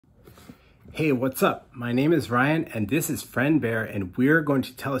Hey, what's up? My name is Ryan and this is Friend Bear, and we're going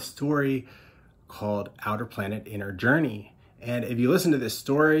to tell a story called Outer Planet Inner Journey. And if you listen to this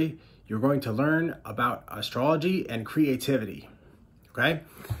story, you're going to learn about astrology and creativity. Okay?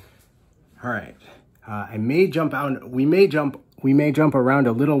 All right. We may jump around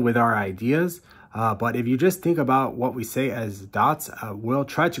a little with our ideas, but if you just think about what we say as dots, we'll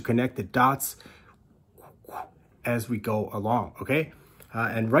try to connect the dots as we go along, okay?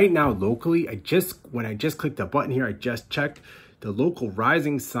 And right now, locally, when I just clicked the button here, I just checked the local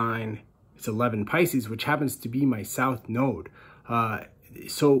rising sign. It's 11 Pisces, which happens to be my south node.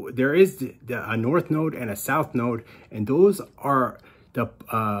 So there is a north node and a south node, and those are the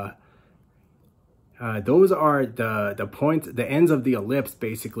points, the ends of the ellipse,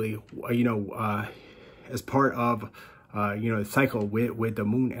 basically. As part of the cycle with the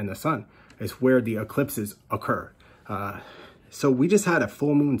moon and the sun, is where the eclipses occur. So we just had a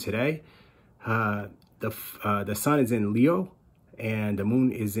full moon today. The sun is in Leo and the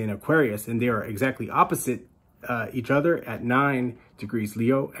moon is in Aquarius, and they are exactly opposite each other at 9 degrees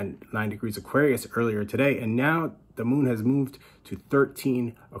Leo and 9 degrees Aquarius earlier today. And now the moon has moved to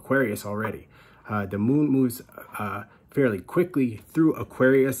 13 Aquarius already. The moon moves fairly quickly through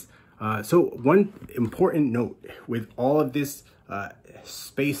Aquarius. So one important note with all of this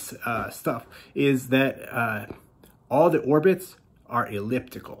space stuff is that all the orbits are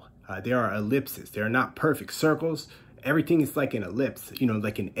elliptical. They are ellipses. They are not perfect circles. Everything is like an ellipse,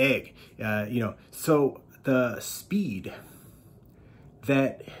 like an egg. So the speed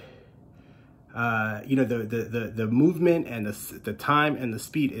that the movement and the time and the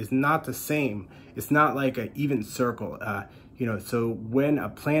speed is not the same. It's not like an even circle. So when a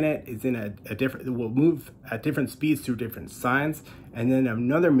planet is in it will move at different speeds through different signs. And then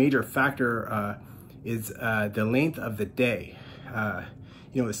another major factor is the length of the day.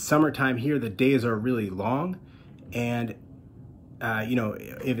 It's summertime here, the days are really long, and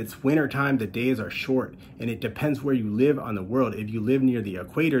if it's winter time, the days are short, and it depends where you live on the world. If you live near the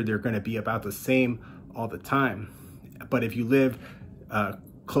equator, they're going to be about the same all the time. But if you live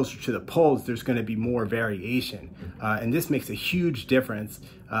closer to the poles, there's going to be more variation, and this makes a huge difference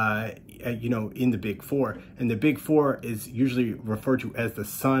in the Big Four. And the Big Four is usually referred to as the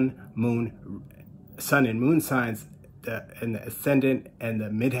sun and moon signs, and the ascendant and the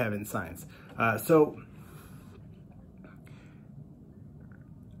midheaven signs. So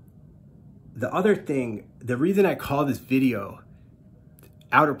the other thing, the reason I call this video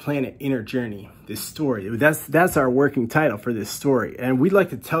Outer Planet Inner Journey, this story, that's our working title for this story. And we'd like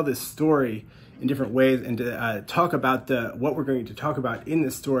to tell this story in different ways, and to talk about what we're going to talk about in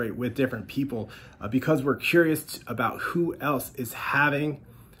this story with different people, because we're curious about who else is having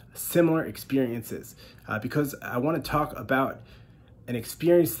similar experiences, because I want to talk about an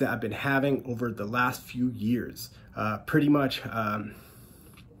experience that I've been having over the last few years. Pretty much,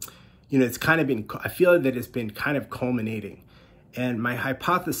 it's kind of been, I feel that it's been kind of culminating. And my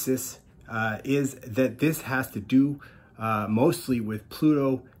hypothesis is that this has to do mostly with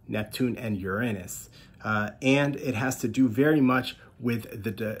Pluto, Neptune, and Uranus. And it has to do very much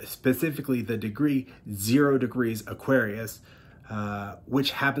with specifically the degree 0 degrees Aquarius,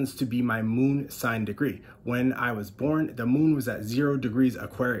 which happens to be my moon sign degree. When I was born, the moon was at 0 degrees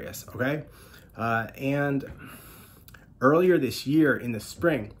Aquarius, okay? And earlier this year in the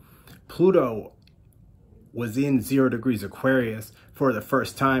spring, Pluto was in 0 degrees Aquarius for the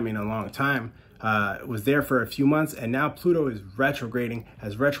first time in a long time. It was there for a few months, and now Pluto is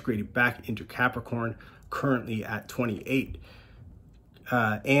has retrograded back into Capricorn, currently at 28.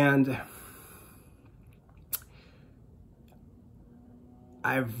 And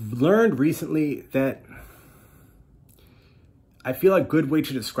I've learned recently that I feel a good way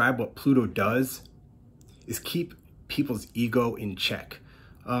to describe what Pluto does is keep people's ego in check.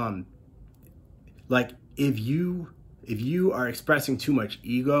 Like if you are expressing too much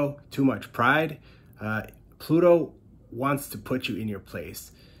ego, too much pride, Pluto wants to put you in your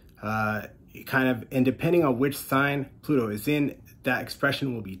place. And depending on which sign Pluto is in, that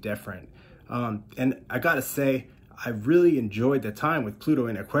expression will be different. And I gotta say, I really enjoyed the time with Pluto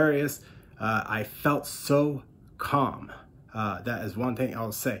in Aquarius. I felt so calm. That is one thing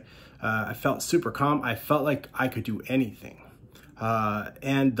I'll say. I felt super calm. I felt like I could do anything.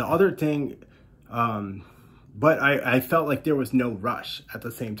 And the other thing, but I felt like there was no rush at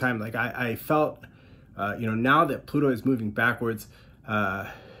the same time. Like I felt, now that Pluto is moving backwards,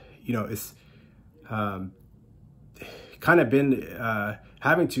 it's kind of been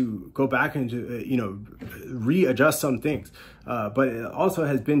having to go back into, you know, readjust some things. But it also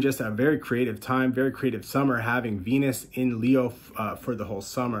has been just a very creative time, very creative summer, having Venus in Leo for the whole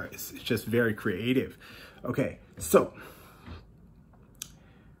summer. It's just very creative. Okay, so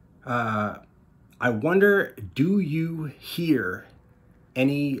I wonder, do you hear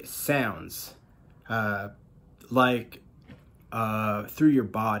any sounds like through your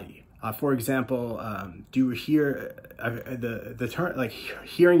body? For example, do you hear the term, like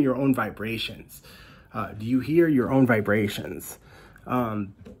hearing your own vibrations? Do you hear your own vibrations? That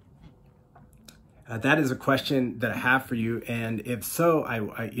is a question that I have for you, and if so,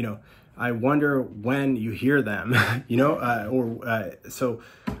 I wonder when you hear them, you know,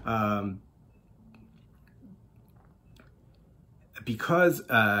 because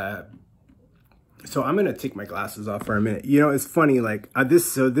so I'm gonna take my glasses off for a minute. You know, it's funny, like I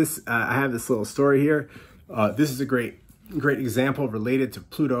have this little story here. This is a great example related to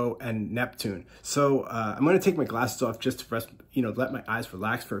Pluto and Neptune. So I'm gonna take my glasses off just to rest, you know, let my eyes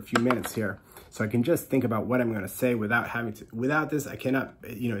relax for a few minutes here, so I can just think about what I'm gonna say without having to. Without this, I cannot.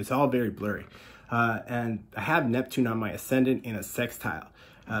 You know, it's all very blurry. And I have Neptune on my ascendant in a sextile,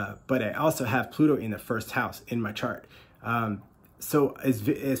 but I also have Pluto in the first house in my chart. So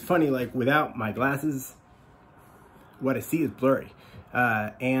it's funny, like without my glasses, what I see is blurry.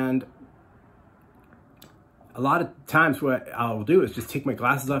 And a lot of times what I'll do is just take my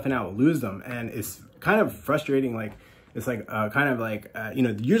glasses off and I will lose them. And it's kind of frustrating. Like, it's like you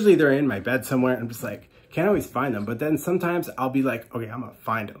know, usually they're in my bed somewhere. I'm just like, can't always find them. But then sometimes I'll be like, okay, I'm gonna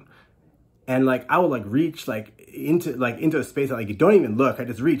find them. And like, I will like reach into a space, like don't even look. I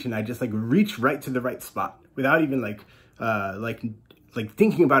just reach and I just like reach right to the right spot without even like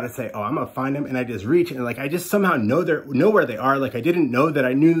thinking about it, say, oh, I'm gonna find them, and I just reach, and like I just somehow know where they are. Like I didn't know that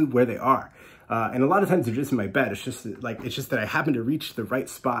I knew where they are, and a lot of times they're just in my bed. It's just that I happen to reach the right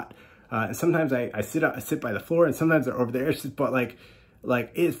spot, and sometimes I sit by the floor, and sometimes they're over there. It's just, but like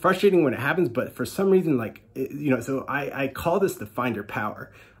it's frustrating when it happens, but for some reason, you know, so I call this the finder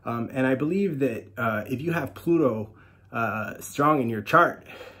power, and I believe that if you have Pluto strong in your chart,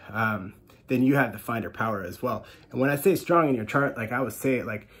 then you have the finder power as well. And when I say strong in your chart, like I would say it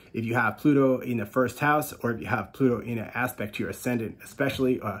like if you have Pluto in the first house, or if you have Pluto in an aspect to your ascendant,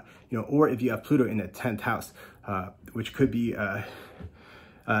 especially, you know, or if you have Pluto in the 10th house, which could be, you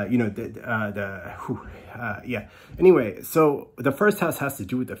know, yeah. Anyway, so the first house has to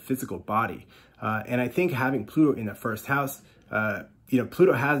do with the physical body. And I think having Pluto in the first house, you know,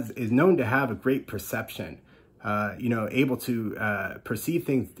 Pluto is known to have a great perception. You know, able to perceive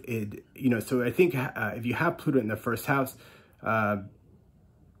things, you know, so I think if you have Pluto in the first house, and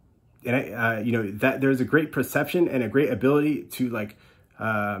you know, that there's a great perception and a great ability to like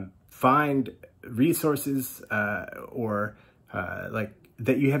find resources or like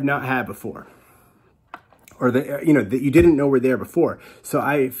that you have not had before, or that, you know, that you didn't know were there before. So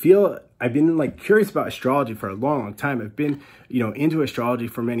I feel I've been like curious about astrology for a long time. I've been, you know, into astrology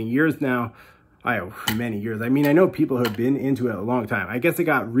for many years now. Many years. I mean, I know people who have been into it a long time. I guess I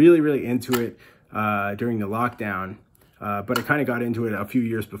got really into it during the lockdown, but I kind of got into it a few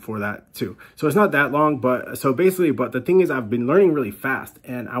years before that too. So it's not that long, but so basically, but the thing is, I've been learning really fast,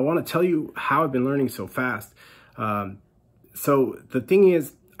 and I want to tell you how I've been learning so fast. So the thing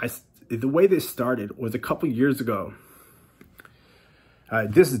is, the way this started was a couple years ago.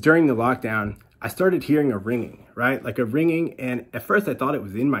 This is during the lockdown. I started hearing a ringing, right? Like a ringing, and at first I thought it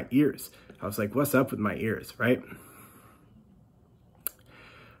was in my ears. I was like, what's up with my ears, right?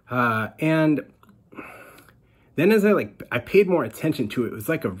 And then as I paid more attention to it, it was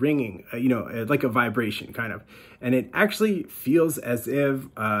like a ringing, you know, like a vibration kind of. And it actually feels as if,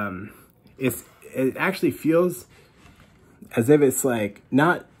 it actually feels as if it's like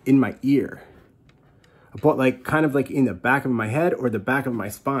not in my ear, but like kind of like in the back of my head or the back of my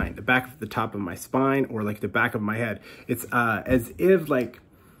spine, the back of the top of my spine, or like the back of my head. It's as if like,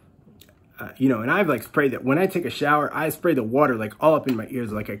 you know, and I've like sprayed that when I take a shower, I spray the water like all up in my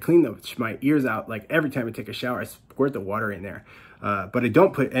ears. Like I clean my ears out. Like every time I take a shower, I squirt the water in there. But I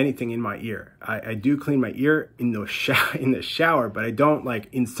don't put anything in my ear. I do clean my ear in the shower, but I don't like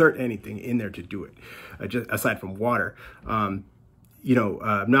insert anything in there to do it, just aside from water. You know,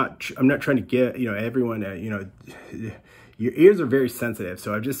 I'm not trying to get, you know, everyone, you know, your ears are very sensitive.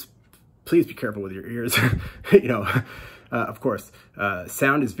 So please be careful with your ears, you know. Of course,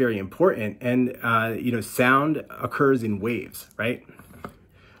 sound is very important, and you know, sound occurs in waves, right?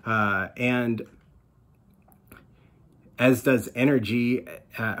 And as does energy,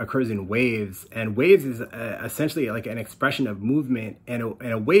 occurs in waves. And waves is essentially like an expression of movement. And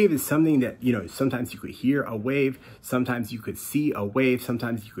a wave is something that, you know, sometimes you could hear a wave, sometimes you could see a wave,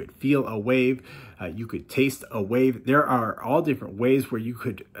 sometimes you could feel a wave, you could taste a wave. There are all different ways where you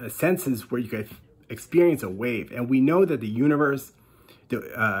could, senses where you could experience a wave. And we know that the universe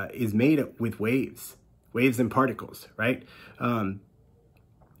is made with waves and particles, right?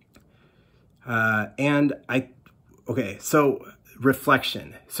 Okay, so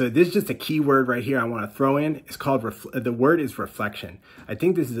reflection. So this is just a key word right here I want to throw in. It's called, the word is reflection. I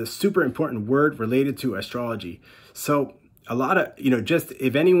think this is a super important word related to astrology. So a lot of, you know, just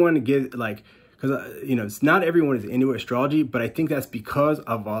if anyone gives like, because, you know, it's not everyone is into astrology, but I think that's because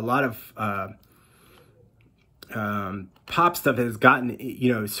of a lot of pop stuff has gotten,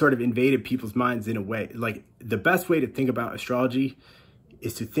 you know, sort of invaded people's minds in a way. Like the best way to think about astrology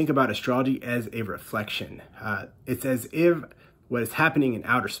is to think about astrology as a reflection. It's as if what is happening in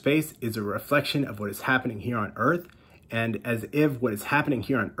outer space is a reflection of what is happening here on Earth, and as if what is happening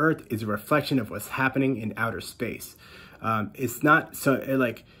here on Earth is a reflection of what's happening in outer space. It's not so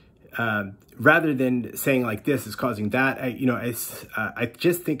like, rather than saying like this is causing that, I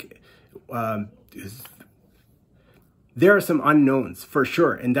just think there are some unknowns for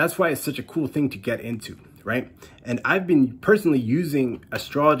sure, and that's why it's such a cool thing to get into, right? And I've been personally using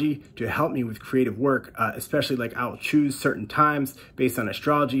astrology to help me with creative work, especially like I'll choose certain times based on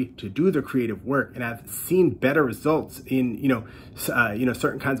astrology to do the creative work, and I've seen better results in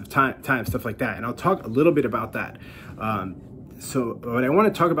certain kinds of time, stuff like that. And I'll talk a little bit about that. But I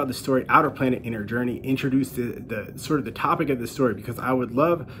want to talk about the story Outer Planet Inner Journey, introduce the sort of the topic of the story, because I would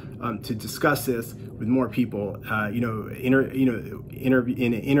love to discuss this with more people, in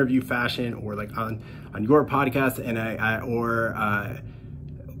an interview fashion, or like on your podcast, and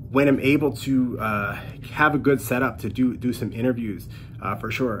when I'm able to have a good setup to do some interviews,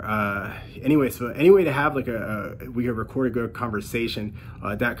 for sure. Anyway, to have like we could record a good conversation,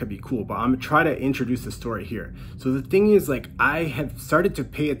 that could be cool. But I'm gonna try to introduce the story here. So the thing is, like, I have started to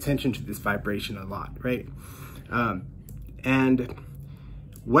pay attention to this vibration a lot, right? And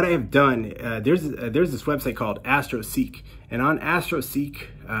what I have done, there's this website called AstroSeek, and on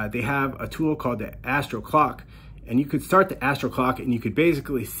AstroSeek, they have a tool called the Astro Clock. And you could start the astro clock, and you could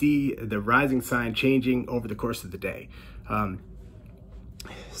basically see the rising sign changing over the course of the day.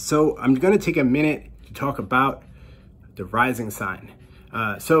 So I'm going to take a minute to talk about the rising sign.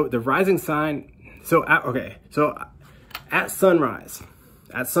 So the rising sign, at sunrise,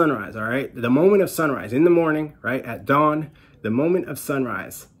 all right, the moment of sunrise in the morning, right, at dawn, the moment of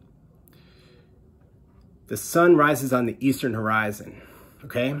sunrise, the sun rises on the eastern horizon,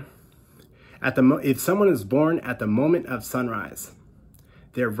 okay? If someone is born at the moment of sunrise,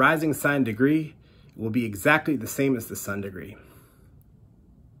 their rising sign degree will be exactly the same as the sun degree.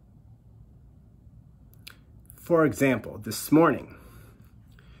 For example, this morning,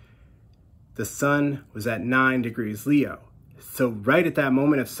 the sun was at 9 degrees Leo. So right at that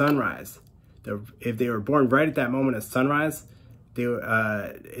moment of sunrise, if they were born right at that moment of sunrise, they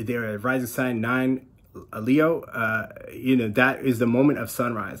were rising sign 9 Leo, that is the moment of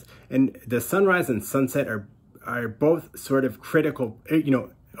sunrise. And the sunrise and sunset are both sort of critical,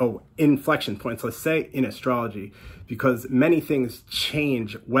 inflection points, let's say, in astrology, because many things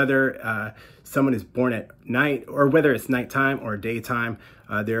change whether someone is born at night or whether it's nighttime or daytime.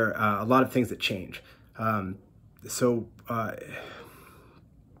 There are a lot of things that change. The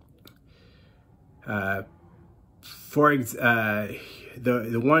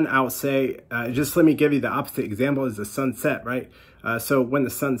one I would say, just let me give you the opposite example, is the sunset, right? So when the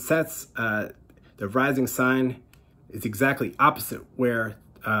sun sets, the rising sign is exactly opposite where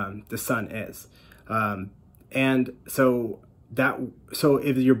the sun is. And so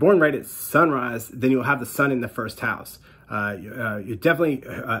if you're born right at sunrise, then you'll have the sun in the first house. You're definitely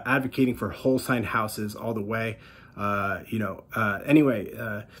advocating for whole sign houses all the way. Anyway,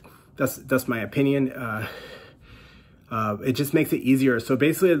 that's my opinion. It just makes it easier. So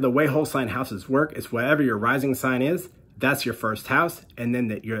basically, the way whole sign houses work is whatever your rising sign is, that's your first house, and then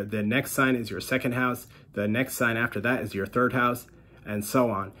the next sign is your second house. The next sign after that is your third house, and so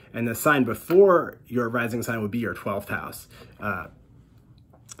on. And the sign before your rising sign would be your 12th house.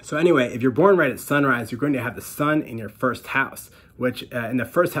 So anyway, if you're born right at sunrise, you're going to have the sun in your first house, which and the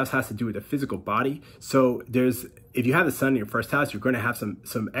first house has to do with the physical body. So if you have the sun in your first house, you're going to have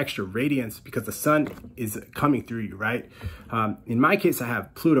some extra radiance because the sun is coming through you, right? In my case, I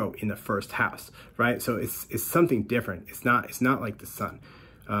have Pluto in the first house, right? So it's something different. It's not like the sun.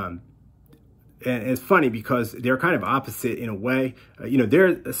 And it's funny because they're kind of opposite in a way.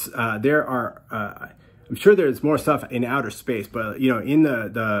 There are I'm sure there's more stuff in outer space, but you know, in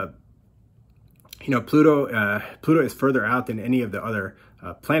the you know, Pluto is further out than any of the other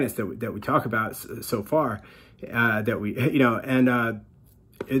planets that we talk about so far. That we, you know, and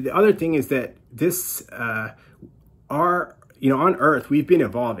the other thing is that this you know, on Earth, we've been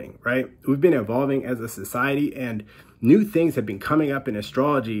evolving, right? We've been evolving as a society, and new things have been coming up in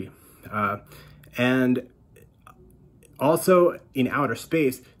astrology, and also in outer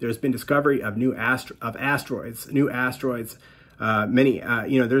space, there's been discovery of asteroids. Many,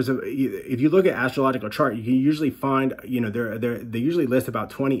 you know, if you look at astrological chart, you can usually find, you know, they usually list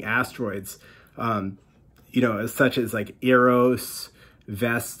about 20 asteroids, you know, such as like Eros,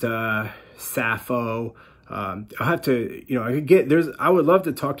 Vesta, Sappho. I'll have to, you know, I would love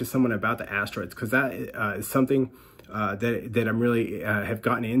to talk to someone about the asteroids, because that is something that I'm really have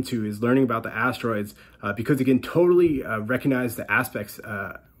gotten into, is learning about the asteroids, because you can totally recognize the aspects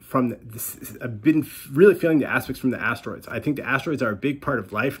from this. I've been really feeling the aspects from the asteroids. I think the asteroids are a big part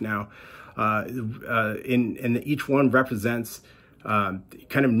of life now, and each one represents kind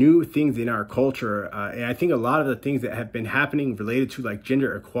of new things in our culture, and I think a lot of the things that have been happening related to like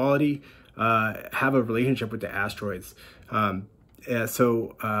gender equality have a relationship with the asteroids.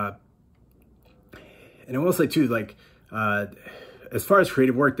 And I will say too, like, as far as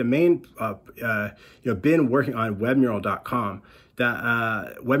creative work, the main, you know, been working on webmural.com.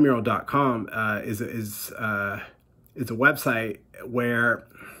 That webmural.com is a website where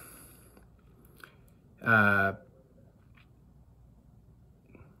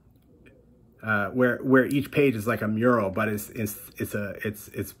where each page is like a mural, but it's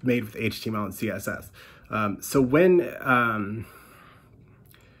made with HTML and CSS. So when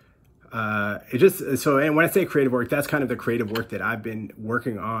and when I say creative work, that's kind of the creative work that I've been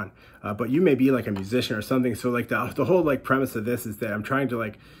working on. But you may be like a musician or something. So like the whole like premise of this is that I'm trying to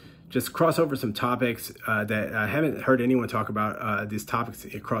like just cross over some topics that I haven't heard anyone talk about, these topics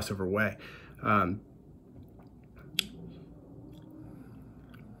in a crossover way. All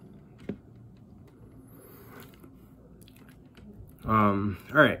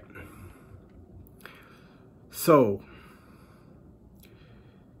right. So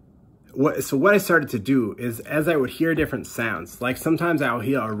what I started to do is, as I would hear different sounds, like sometimes I will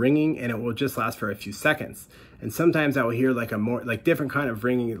hear a ringing and it will just last for a few seconds. And sometimes I will hear like a more like different kind of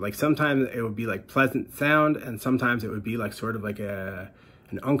ringing. Like sometimes it would be like pleasant sound, and sometimes it would be like sort of like an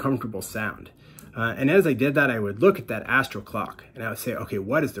uncomfortable sound. And as I did that, I would look at that astral clock and I would say, okay,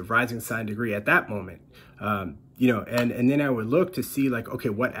 what is the rising sign degree at that moment? You know, and then I would look to see like, okay,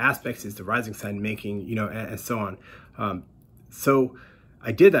 what aspects is the rising sign making, you know, and so on. So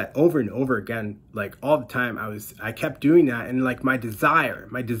I did that over and over again, like all the time. I kept doing that, and like my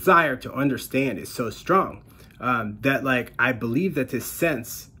desire to understand is so strong, that like I believe that this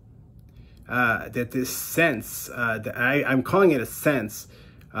sense, that I'm calling it a sense,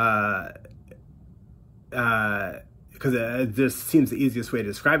 because it just seems the easiest way to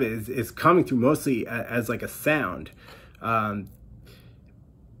describe it, is coming through mostly as like a sound.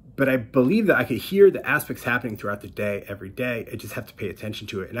 But I believe that I could hear the aspects happening throughout the day, every day. I just have to pay attention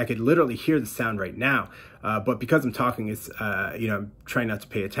to it. And I could literally hear the sound right now. But because I'm talking, it's, you know, I'm trying not to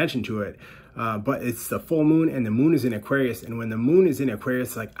pay attention to it. But it's the full moon, and the moon is in Aquarius. And when the moon is in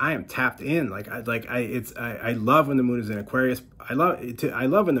Aquarius, like I am tapped in. I love when the moon is in Aquarius. I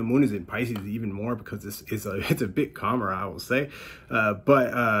love when the moon is in Pisces even more, because it's a bit calmer, I will say.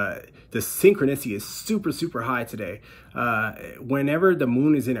 But the synchronicity is super, super high today. Whenever the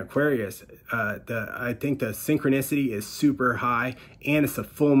moon is in Aquarius, I think the synchronicity is super high, and it's a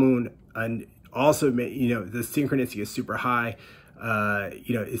full moon. And also, you know, the synchronicity is super high.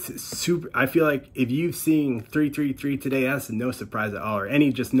 You know, it's super. I feel like if you've seen 333 today, that's no surprise at all, or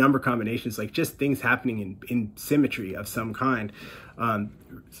any just number combinations, like just things happening in symmetry of some kind.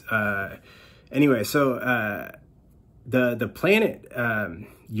 Anyway, so the planet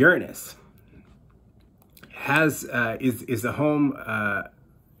Uranus has is the home.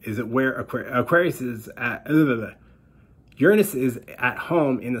 Is it where Aquarius is at? Uranus is at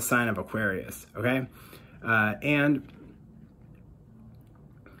home in the sign of Aquarius. Okay, and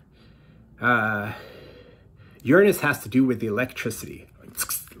Uranus has to do with the electricity,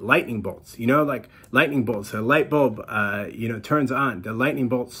 lightning bolts, you know, like lightning bolts, a light bulb, you know, turns on, the lightning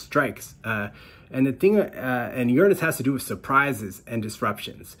bolt strikes. And the thing, and Uranus has to do with surprises and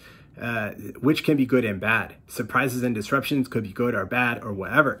disruptions, which can be good and bad. Surprises and disruptions could be good or bad or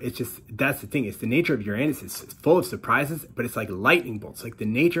whatever. It's just, that's the thing. It's the nature of Uranus. It's full of surprises, but it's like lightning bolts, like the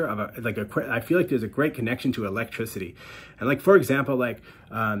nature of I feel like there's a great connection to electricity. And like, for example, like,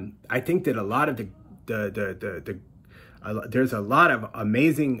 I think that a lot of there's a lot of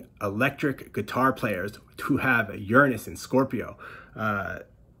amazing electric guitar players who have Uranus in Scorpio,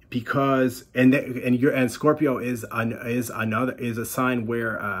 because Scorpio is a sign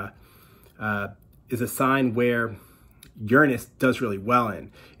where Uranus does really well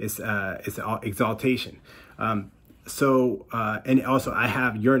in. It's exaltation. So and also I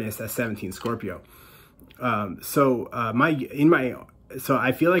have Uranus at 17 Scorpio. So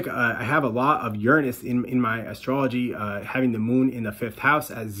I feel like I have a lot of Uranus in my astrology, having the moon in the 5th house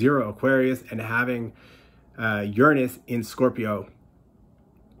at 0 Aquarius, and having Uranus in Scorpio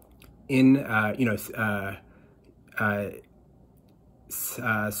in,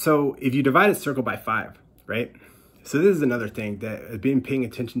 so if you divide a circle by 5, right? So this is another thing that I've been paying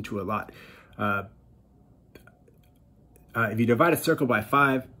attention to a lot. If you divide a circle by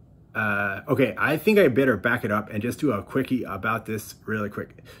 5, okay, I think I better back it up and just do a quickie about this really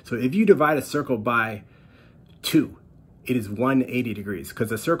quick. So if you divide a circle by 2, it is 180 degrees, because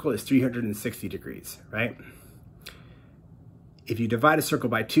a circle is 360 degrees, right? If you divide a circle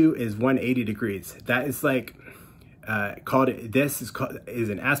by 2, it is 180 degrees. That is like is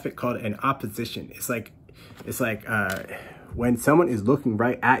an aspect called an opposition. It's like when someone is looking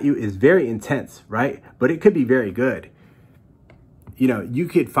right at you, is very intense, right? But it could be very good. You know, you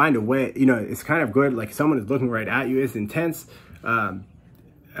could find a way, you know, it's kind of good. Like someone is looking right at you, it's intense. And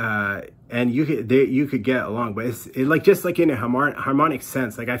you could get along, but it's like, just like in a harmonic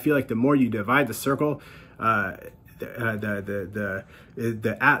sense. Like I feel like the more you divide the circle, the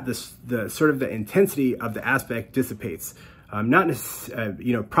sort of the intensity of the aspect dissipates. Not necessarily,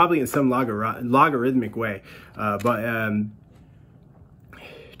 you know, probably in some logarithmic way, but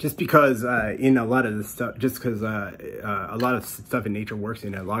just because in a lot of the stuff, just because a lot of stuff in nature works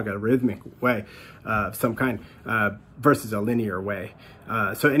in a logarithmic way of some kind versus a linear way.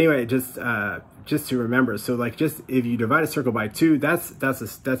 So anyway, just to remember, so like, just if you divide a circle by 2,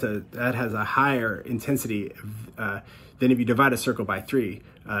 that has a higher intensity than if you divide a circle by 3.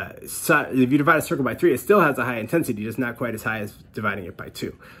 So if you divide a circle by 3, it still has a high intensity, just not quite as high as dividing it by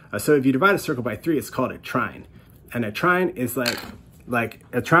 2. So if you divide a circle by 3, it's called a trine, and a trine is like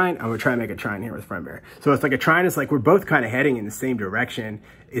a trine. I'm gonna try and make a trine here with Friend Bear. So it's like a trine is like we're both kind of heading in the same direction.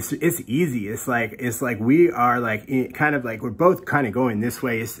 It's easy. It's like we are like kind of like we're both kind of going this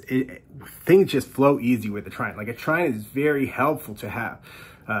way. Things just flow easy with a trine. Like a trine is very helpful to have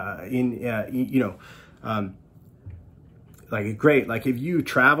like great. Like if you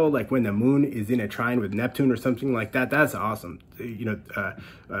travel, like when the moon is in a trine with Neptune or something like that, that's awesome. You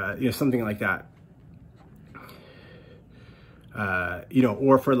know, something like that. You know,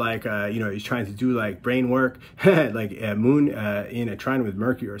 or for like, you know, he's trying to do like brain work, like a moon in a trine with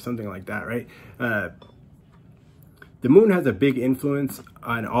Mercury or something like that, right? The moon has a big influence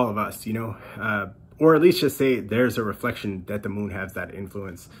on all of us, you know, or at least just say there's a reflection that the moon has that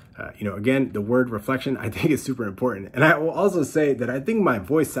influence. You know, again, the word reflection, I think is super important. And I will also say that I think my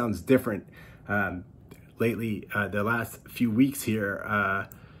voice sounds different lately, the last few weeks here,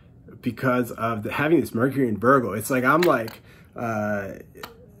 because of having this Mercury in Virgo. It's like, I'm like, yeah,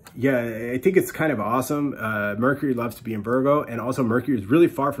 I think it's kind of awesome. Mercury loves to be in Virgo, and also Mercury is really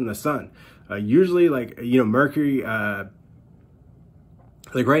far from the sun. Usually, like, you know, Mercury, like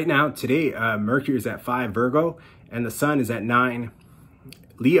right now, today, Mercury is at 5 Virgo, and the sun is at 9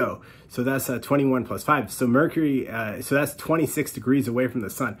 Leo. So that's 21 plus 5. So Mercury, so that's 26 degrees away from the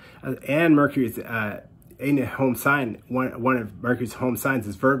sun. And Mercury is in a home sign. One of Mercury's home signs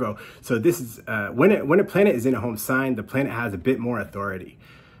is Virgo. So this is when a planet is in a home sign, the planet has a bit more authority.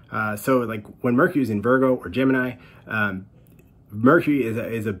 So like when Mercury is in Virgo or Gemini, Mercury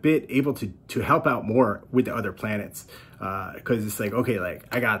is a bit able to help out more with the other planets, because it's like, okay, like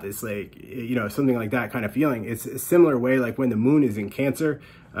I got this, like, you know, something like that kind of feeling. It's a similar way, like when the moon is in Cancer,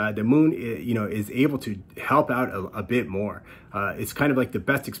 the moon, you know, is able to help out a bit more. It's kind of like the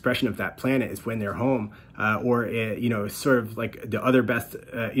best expression of that planet is when they're home, or, you know, sort of like the other best,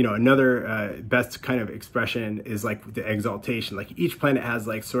 you know, another best kind of expression is like the exaltation. Like each planet has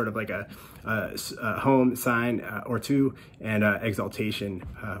like sort of like a home sign or two, and exaltation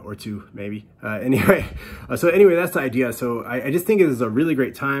or two, maybe. Anyway, so anyway, that's the idea. So I just think it is a really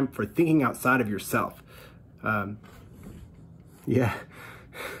great time for thinking outside of yourself. Yeah.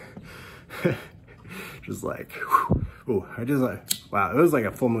 Just like, oh, I just like, wow, it was like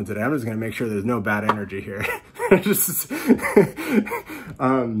a full moon today. I'm just gonna make sure there's no bad energy here. Just,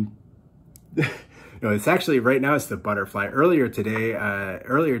 No, it's actually right now it's the butterfly. Earlier today,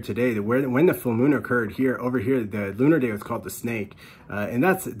 when the full moon occurred over here, the lunar day was called the snake, and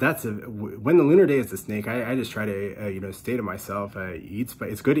when the lunar day is the snake. I just try to stay to myself.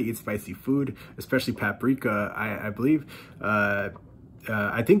 It's good to eat spicy food, especially paprika. I believe.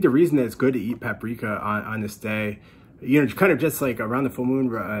 I think the reason that it's good to eat paprika on this day, kind of just like around the full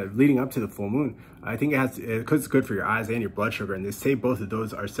moon, leading up to the full moon, I think because it's good for your eyes and your blood sugar, and they say both of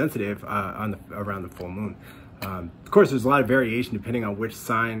those are sensitive around the full moon. Of course, there's a lot of variation depending on which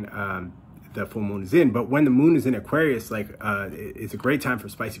sign the full moon is in, but when the moon is in Aquarius, it's a great time for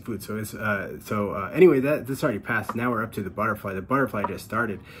spicy food. So anyway, this already passed. Now we're up to the butterfly. The butterfly just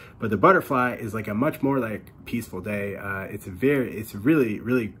started, but the butterfly is like a much more like peaceful day. It's a really,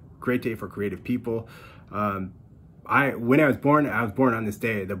 really great day for creative people. When I was born on this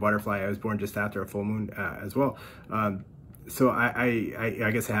day, the butterfly. I was born just after a full moon as well. So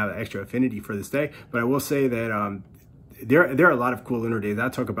I guess I have an extra affinity for this day, but I will say that there are a lot of cool lunar days.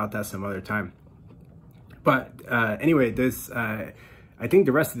 I'll talk about that some other time. But anyway, I think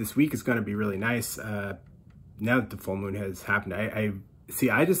the rest of this week is going to be really nice. Now that the full moon has happened, I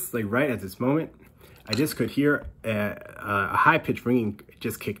just like right at this moment, I just could hear a high-pitched ringing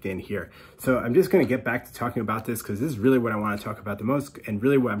just kicked in here. So I'm just going to get back to talking about this because this is really what I want to talk about the most, and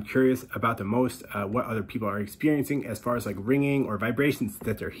really what I'm curious about the most, what other people are experiencing as far as like ringing or vibrations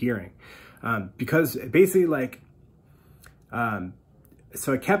that they're hearing. Because basically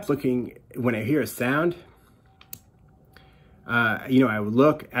so I kept looking when I hear a sound. I would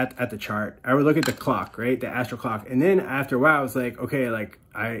look at the chart. I would look at the clock, right? The astral clock. And then after a while, I was like, okay,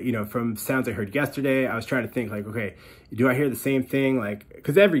 from sounds I heard yesterday, I was trying to think like, okay, do I hear the same thing? Like,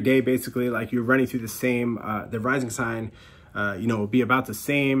 because every day, basically, like you're running through the same, the rising sign, will be about the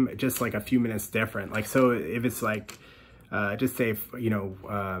same, just like a few minutes different. Like, so if it's like, just say, if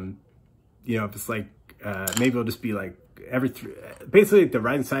it's like, maybe it'll just be like basically the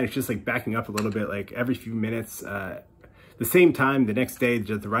rising sign is just like backing up a little bit, like every few minutes, the same time the next day,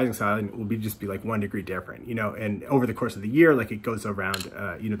 the rising sign will just be like 1 degree different, and over the course of the year, like it goes around,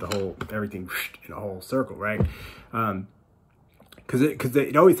 the whole, everything in a whole circle, right? Because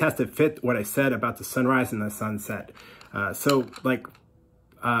it always has to fit what I said about the sunrise and the sunset. So like,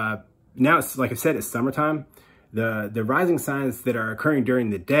 now it's, like I said, it's summertime. The rising signs that are occurring during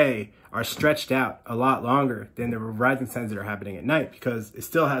the day are stretched out a lot longer than the rising signs that are happening at night, because it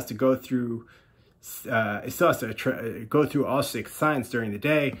still has to go through go through all 6 signs during the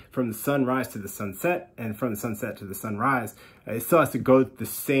day, from the sunrise to the sunset, and from the sunset to the sunrise. It still has to go the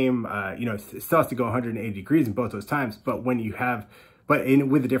same, it still has to go 180 degrees in both those times, but with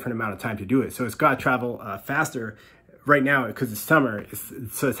a different amount of time to do it. So it's got to travel faster right now because it's summer,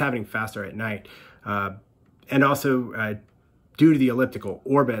 so it's happening faster at night. And also, due to the elliptical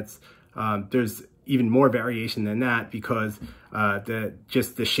orbits, there's even more variation than that, because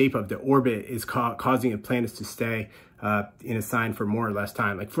the shape of the orbit is causing the planets to stay in a sign for more or less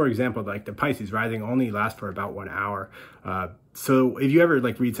time. Like, for example, like the Pisces rising only lasts for about 1 hour. So if you ever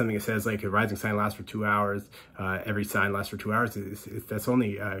like read something that says like a rising sign lasts for 2 hours, every sign lasts for 2 hours, that's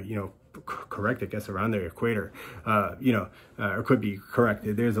only, correct, I guess, around the equator, or could be correct.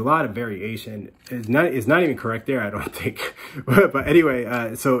 There's a lot of variation. It's not even correct there, I don't think. But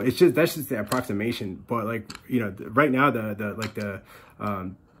anyway, so that's just the approximation. But like, right now the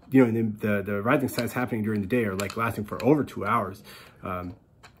rising signs happening during the day are like lasting for over 2 hours.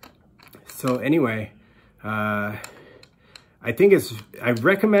 So anyway, I think I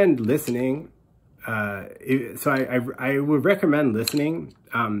recommend listening. So I would recommend listening,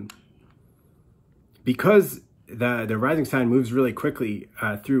 because the rising sign moves really quickly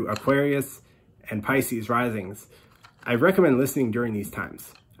through Aquarius and Pisces risings. I recommend listening during these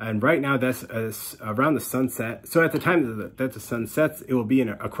times. And right now, that's around the sunset. So at the time that the sun sets, it will be in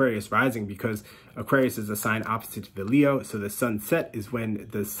Aquarius rising, because Aquarius is a sign opposite to the Leo. So the sunset is when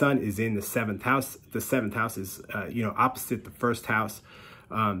the sun is in the 7th house. The 7th house is, opposite the 1st house.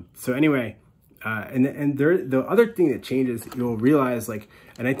 So anyway, and the other thing that changes, you'll realize, like,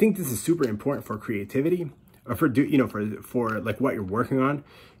 and I think this is super important for creativity, or for like what you're working on,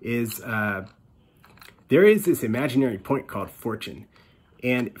 is there is this imaginary point called fortune.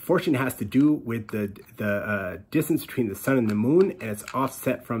 And fortune has to do with the distance between the sun and the moon, and it's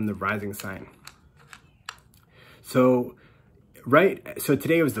offset from the rising sign. So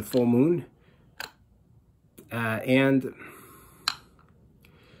today was the full moon, and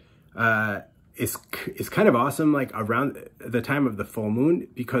it's kind of awesome, like around the time of the full moon,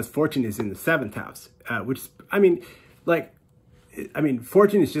 because fortune is in the 7th house, which, I mean, like, I mean,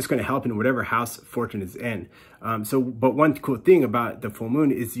 fortune is just going to help in whatever house fortune is in. But one cool thing about the full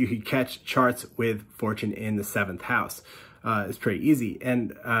moon is you can catch charts with fortune in the 7th house. It's pretty easy.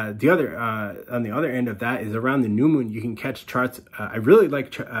 And on the other end of that is around the new moon, you can catch charts. I really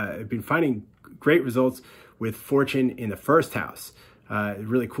like, I've been finding great results with fortune in the 1st house.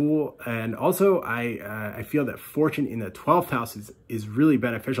 Really cool. And also I feel that fortune in the 12th house is really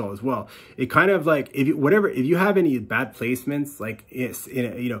beneficial as well. It kind of like, if you have any bad placements, like it's in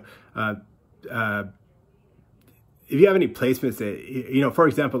a, if you have any placements that, for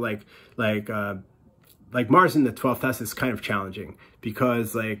example, like Mars in the 12th house is kind of challenging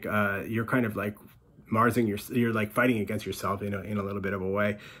because like you're kind of like you're like fighting against yourself in a little bit of a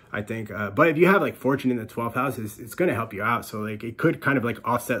way, I think. But if you have like fortune in the 12th house, it's going to help you out. So like it could kind of like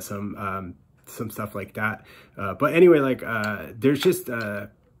offset some stuff like that. But anyway, like there's just so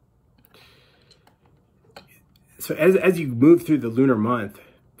as you move through the lunar month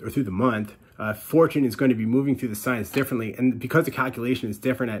or through the month, fortune is going to be moving through the signs differently, and because the calculation is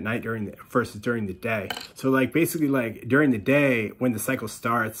different at night versus during the day. So like basically like during the day when the cycle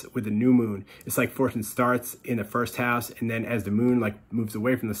starts with the new moon, it's like fortune starts in the 1st house, and then as the moon like moves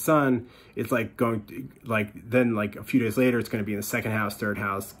away from the sun, it's like going to, like then like a few days later it's going to be in the 2nd house, 3rd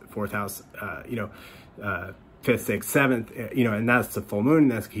house, 4th house, 5th, 6th, 7th, and that's the full moon.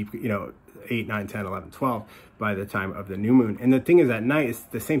 That's keep 8, 9, 10, 11, 12 by the time of the new moon. And the thing is, at night, it's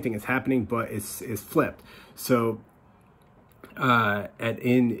the same thing is happening, but it's flipped. So when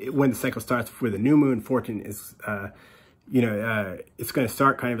the cycle starts with the new moon, fortune is, it's going to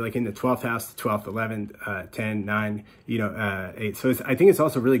start kind of like in the 12th house, 12th, 11th, 10, 9, 8. So I think it's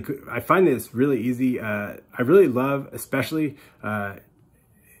also really good. I find this really easy. I really love, especially,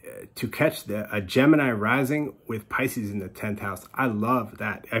 to catch a Gemini rising with Pisces in the 10th house. I love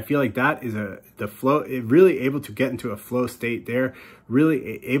that. I feel like that is the flow, really able to get into a flow state there,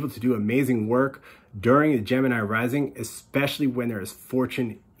 really able to do amazing work during the Gemini rising, especially when there is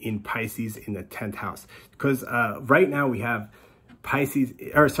fortune in Pisces in the 10th house. Because right now we have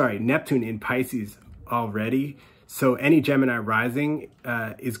Neptune in Pisces already. So any Gemini rising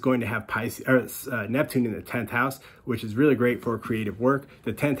is going to have Neptune in the 10th house, which is really great for creative work.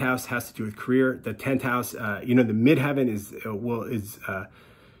 The 10th house has to do with career. The 10th house, the midheaven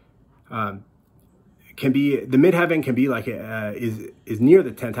can be like is near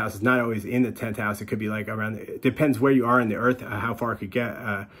the 10th house. It's not always in the 10th house. It could be like around. It depends where you are in the Earth, how far it could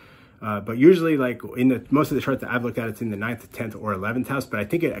get. But usually, like in most of the charts that I've looked at, it's in the 9th, 10th, or 11th house. But I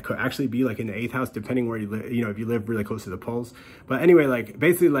think it could actually be like in the 8th house, depending where you live. If you live really close to the poles. But anyway, like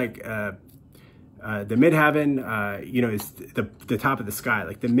basically, like the midheaven, is the top of the sky.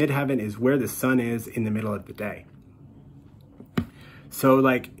 Like the midheaven is where the sun is in the middle of the day. So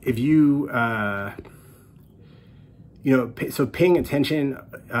like if you so paying attention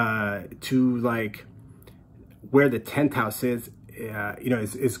to like where the 10th house is.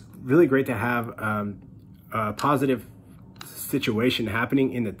 It's really great to have a positive situation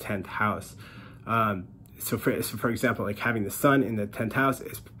happening in the 10th house. So for example, like having the sun in the 10th house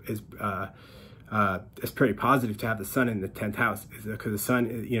is pretty positive to have the sun in the 10th house, because the sun,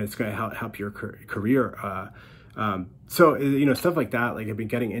 it's going to help your career. So stuff like that, like I've been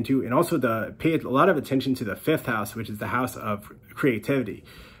getting into, and also pay a lot of attention to the 5th house, which is the house of creativity,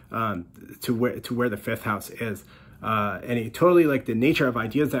 to where the 5th house is. And it totally, like the nature of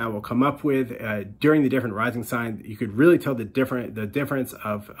ideas that I will come up with during the different rising signs, you could really tell the difference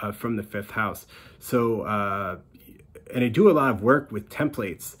from the 5th house. So and I do a lot of work with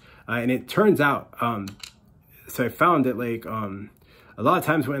templates, and it turns out so I found that like a lot of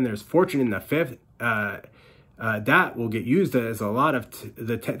times when there's fortune in the 5th, that will get used as a lot of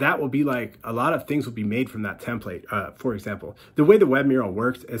that will be like a lot of things will be made from that template. For example, the way the web mural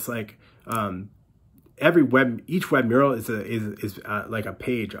works, it's like each web mural is like a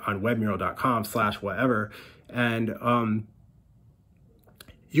page on webmural.com/whatever, and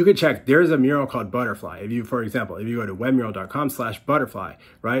you could check. There's a mural called Butterfly. For example, if you go to webmural.com/butterfly,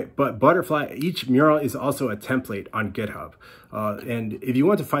 right? But Butterfly, each mural is also a template on GitHub, and if you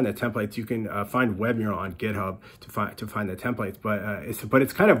want to find the templates, you can find web mural on GitHub to find the templates. But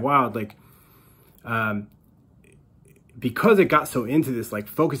it's kind of wild, like. Because it got so into this, like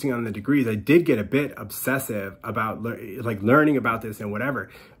focusing on the degrees, I did get a bit obsessive about learning about this and whatever.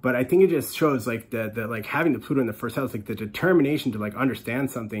 But I think it just shows like the like having the Pluto in the 1st house, like the determination to like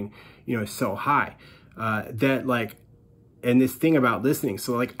understand something, is so high that like, and this thing about listening.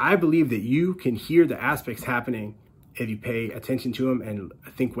 So like, I believe that you can hear the aspects happening if you pay attention to them and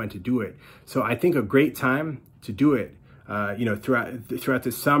think when to do it. So I think a great time to do it, throughout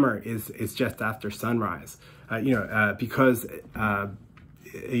the summer is just after sunrise. because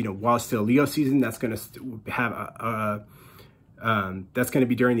while it's still Leo season, that's going to have that's going to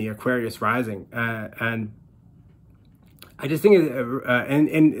be during the Aquarius rising, and I just think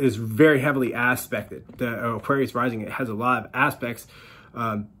and is very heavily aspected. The Aquarius rising, it has a lot of aspects,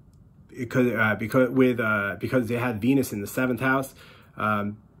 because they have Venus in the 7th house,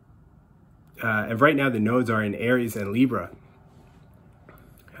 and right now the nodes are in Aries and Libra.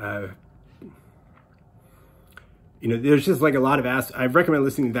 There's just like a lot of I recommend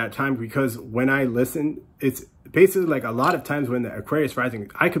listening to that time, because when I listen, it's basically like a lot of times when the Aquarius rising,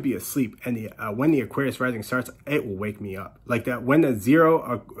 I could be asleep, and when the Aquarius rising starts, it will wake me up. Like that, when the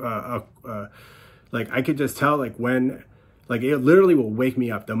zero, like I could just tell, like when, like it literally will wake me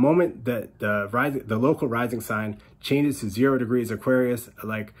up. The moment that the local rising sign changes to 0 degrees Aquarius,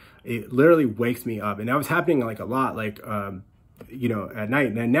 like it literally wakes me up. And that was happening like a lot, like, at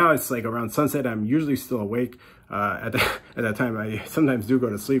night. And now it's like around sunset, I'm usually still awake. At that time, I sometimes do go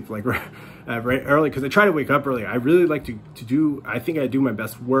to sleep like right early, because I try to wake up early. I really like to do, I think I do my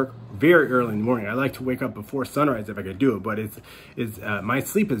best work very early in the morning. I like to wake up before sunrise if I could do it, but my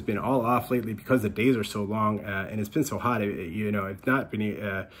sleep has been all off lately because the days are so long, and it's been so hot. It's not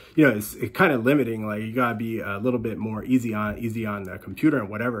been, it's kind of limiting. Like you gotta be a little bit more easy on the computer and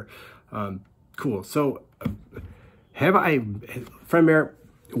whatever. Cool. So Friend Bear,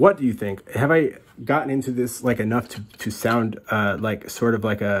 what do you think? Have I gotten into this like enough to sound like sort of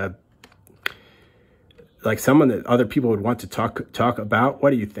like someone that other people would want to talk about?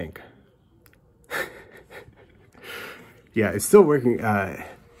 What do you think? Yeah, it's still working.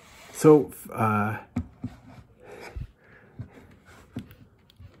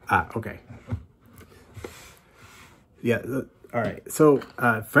 Okay. Yeah. All right. So,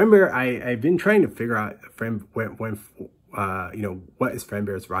 Friend Bear, I've been trying to figure out what is Friend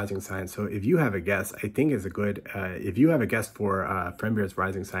Bear's rising sign. So if you have a guess, I think is a good, if you have a guess for Friend Bear's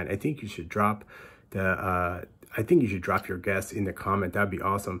rising sign, I think you should drop your guess in the comment. That'd be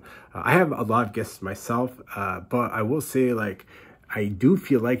awesome. I have a lot of guesses myself, but I will say, like, I do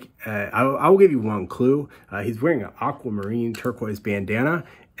feel like, I will give you one clue. He's wearing an aquamarine turquoise bandana.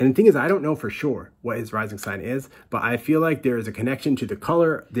 And the thing is, I don't know for sure what his rising sign is, but I feel like there is a connection to the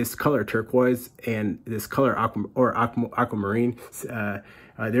color, this color turquoise, and this color aquamarine.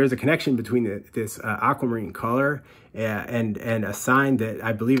 There's a connection between this aquamarine color and a sign that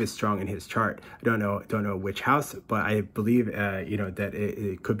I believe is strong in his chart. I don't know which house, but I believe that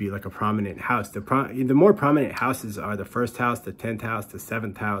it could be like a prominent house. The more prominent houses are the 1st house, the 10th house, the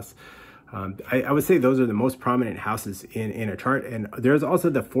 7th house. I would say those are the most prominent houses in a chart. And there's also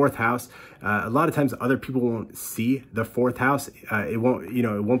the 4th house. A lot of times other people won't see the 4th house. It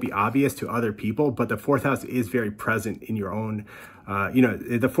won't be obvious to other people, but the 4th house is very present in your own,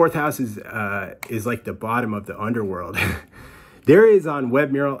 the 4th house is like the bottom of the underworld. There is on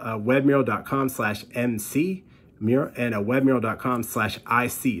webmural.com/MC mural and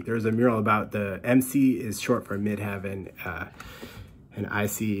webmural.com/IC. There's a mural about the MC is short for midheaven, and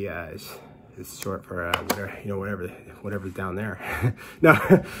IC is short for whatever's down there. No,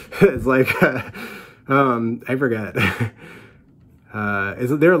 it's like I forget.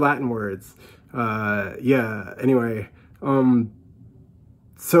 They're Latin words. Yeah. Anyway,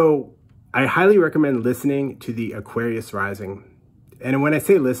 so I highly recommend listening to the Aquarius rising. And when I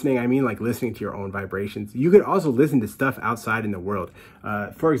say listening, I mean like listening to your own vibrations. You could also listen to stuff outside in the world.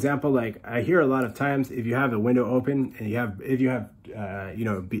 For example, like I hear a lot of times, if you have a window open and if you have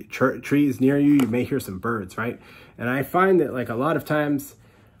trees near you, you may hear some birds, right? And I find that like a lot of times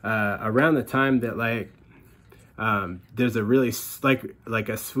around the time that there's a really like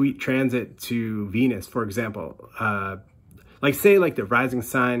a sweet transit to Venus, for example, like say like the rising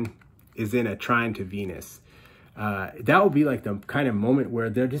sign is in a trine to Venus. That will be like the kind of moment where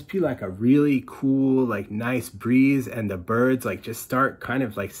there'll just be like a really cool, like nice breeze, and the birds like just start kind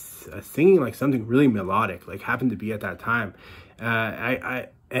of like singing like something really melodic, like happened to be at that time. I've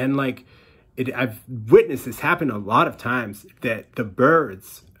witnessed this happen a lot of times, that the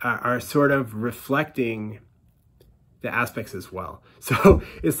birds are sort of reflecting the aspects as well. So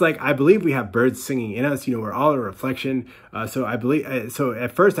it's like, I believe we have birds singing in us, we're all a reflection. So I believe, so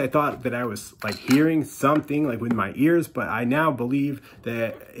at first I thought that I was like hearing something like with my ears, but I now believe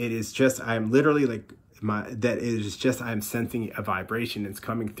that it is just, I'm literally like, I'm sensing a vibration. It's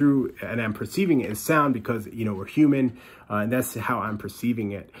coming through and I'm perceiving it as sound because, we're human, and that's how I'm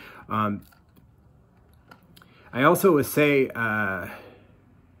perceiving it. I also would say,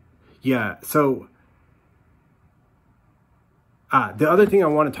 yeah, so The other thing I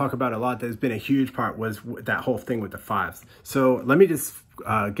want to talk about a lot that's been a huge part was that whole thing with the fives. So let me just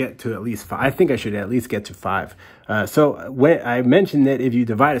get to at least 5. I think I should at least get to 5. So when I mentioned that if you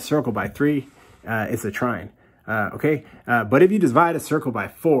divide a circle by 3, it's a trine. Okay, but if you divide a circle by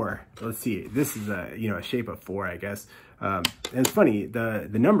 4, let's see, this is a a shape of 4, I guess. And it's funny, the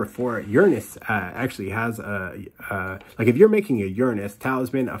number 4, Uranus actually has like if you're making a Uranus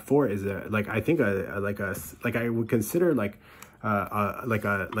talisman, a 4 is I think I would consider like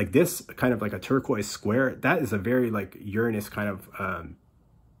this kind of like a turquoise square. That is a very like Uranus kind of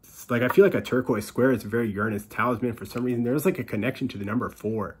I feel like a turquoise square is a very Uranus talisman for some reason. There's like a connection to the number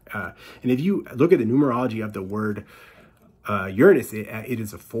 4. And if you look at the numerology of the word Uranus, it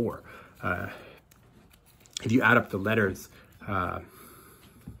is a 4. If you add up the letters.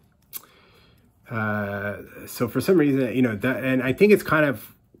 So for some reason, that, and I think it's kind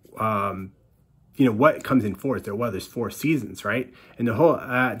of, what comes in 4th? There's 4 seasons, right? And the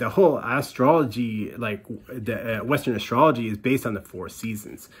whole astrology, like the Western astrology, is based on the 4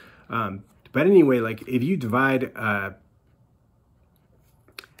 seasons. But anyway, like if you divide a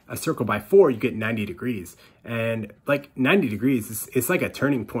circle by 4, you get 90 degrees. And like 90 degrees, it's like a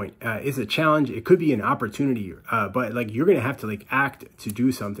turning point. It's a challenge. It could be an opportunity, but like you're gonna have to like act to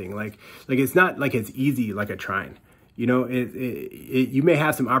do something. Like it's not like it's easy like a trine. You may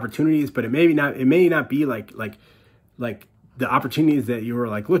have some opportunities, but it may not be like the opportunities that you were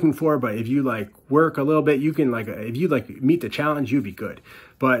like looking for. But if you like work a little bit, you can like, if you like meet the challenge, you'd be good.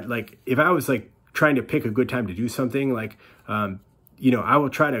 But like if I was like trying to pick a good time to do something, like what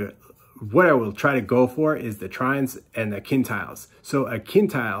I will try to go for is the trines and the quintiles. So a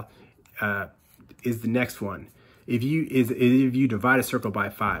quintile is the next one. If you divide a circle by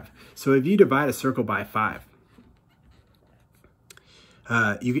 5. So if you divide a circle by 5,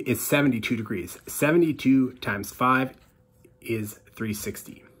 it's 72 degrees. 72 times 5 is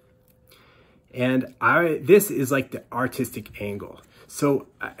 360. And this is like the artistic angle. So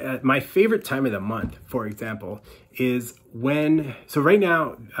my favorite time of the month, for example, is when, so right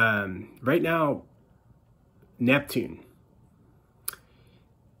now, Neptune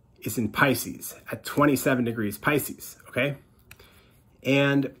is in Pisces at 27 degrees Pisces, okay?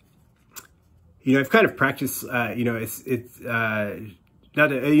 And, I've kind of practiced, anyway,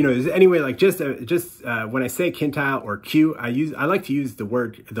 like just when I say quintile or Q, I like to use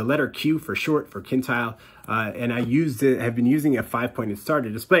the letter Q for short for quintile, and have been using a 5-pointed star to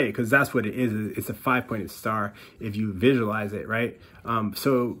display it because that's what it is. It's a 5-pointed star if you visualize it, right?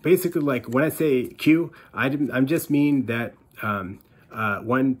 So basically, like when I say Q, I'm just mean that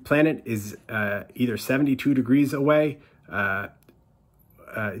one planet is either 72 degrees away.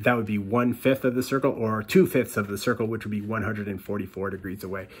 That would be 1/5 of the circle, or 2/5 of the circle, which would be 144 degrees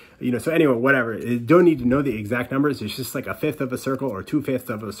away. So anyway, whatever. You don't need to know the exact numbers. It's just like 1/5 of a circle or 2/5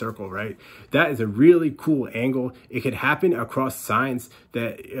 of a circle, right? That is a really cool angle. It could happen across signs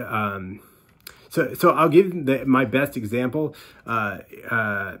that. So I'll give my best example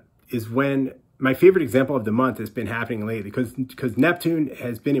is when. My favorite example of the month has been happening lately because Neptune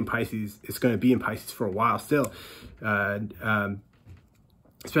has been in Pisces. It's going to be in Pisces for a while still.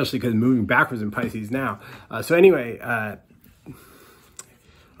 Especially because moving backwards in Pisces now. So anyway,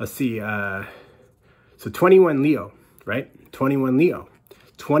 let's see. So 21 Leo, right? 21 Leo.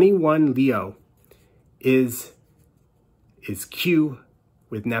 21 Leo is Q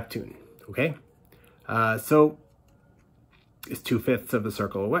with Neptune, okay? So it's 2/5 of a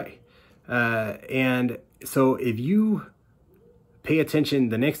circle away. And so if you pay attention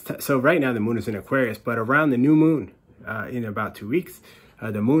so right now the moon is in Aquarius, but around the new moon in about 2 weeks,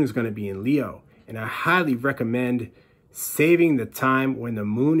 the moon is going to be in Leo. And I highly recommend saving the time when the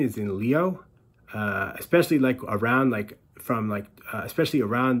moon is in Leo, especially like around especially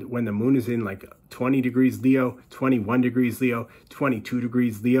around when the moon is in like 20 degrees Leo, 21 degrees Leo, 22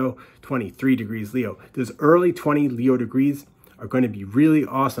 degrees Leo, 23 degrees Leo. Those early 20 Leo degrees are going to be really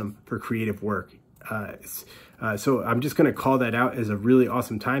awesome for creative work. So I'm just going to call that out as a really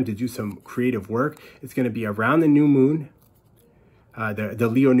awesome time to do some creative work. It's going to be around the new moon, the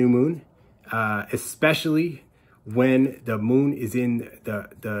Leo new moon, especially when the moon is in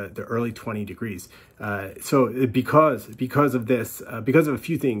the early 20 degrees. So because of this, because of a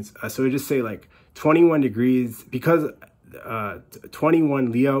few things, so just say like 21 degrees, because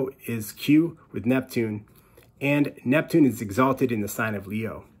 21 Leo is Q with Neptune, and Neptune is exalted in the sign of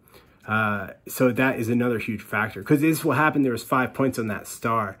Leo. So that is another huge factor, because this will happen. There's 5 points on that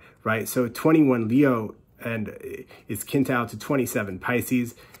star, right? So 21 Leo and is quintile to 27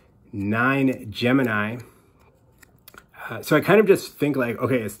 Pisces, 9 Gemini, So I kind of just think like,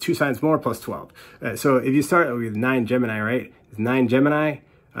 okay, it's 2 signs more plus 12. So if you start with 9 Gemini, right? It's 9 Gemini,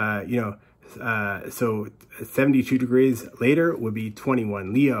 so 72 degrees later would be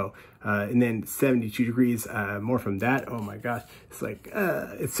 21 Leo. And then 72 degrees more from that. Oh my gosh, it's like,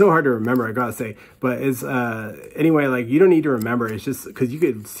 it's so hard to remember, I gotta say. But it's, anyway, like you don't need to remember. It's just because you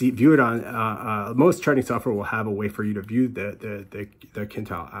could view it on, most charting software will have a way for you to view the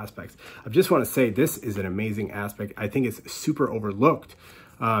quintile aspects. I just want to say this is an amazing aspect. I think it's super overlooked,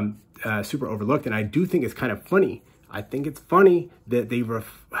 and I do think it's kind of funny. I think it's funny that they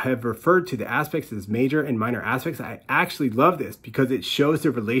have referred to the aspects as major and minor aspects. I actually love this because it shows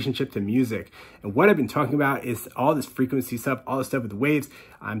the relationship to music. And what I've been talking about is all this frequency stuff, all the stuff with the waves.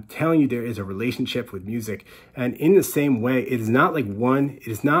 I'm telling you, there is a relationship with music. And in the same way, it is not like one, it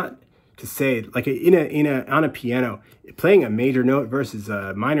is not to say like on a piano, playing a major note versus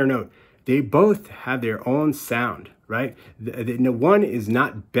a minor note, they both have their own sound, right? The one is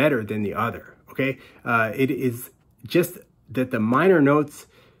not better than the other, okay? It is just that the minor notes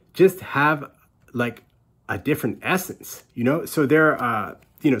just have like a different essence, you know? So they're,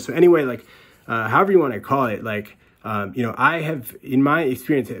 so anyway, like, however you want to call it, like, I have, in my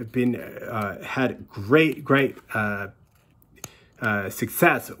experience, have been, had great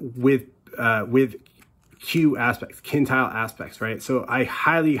success with Q aspects, quintile aspects, right? So I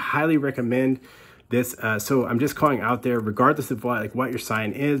highly recommend this. So I'm just calling out there, regardless of what your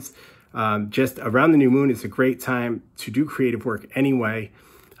sign is, just around the new moon is a great time to do creative work anyway,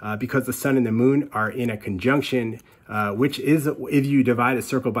 because the sun and the moon are in a conjunction, which is, if you divide a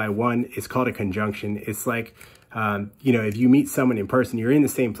circle by 1, it's called a conjunction. It's like, if you meet someone in person, you're in the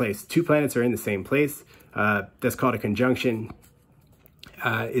same place. 2 planets are in the same place. That's called a conjunction.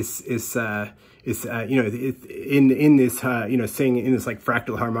 In this, saying in this like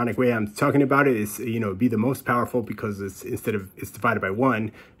fractal harmonic way I'm talking about it is, be the most powerful because it's divided by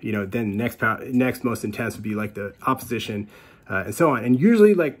 1, then next most intense would be like the opposition, and so on. And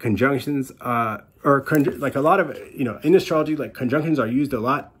usually like conjunctions, like a lot of, in astrology, like conjunctions are used a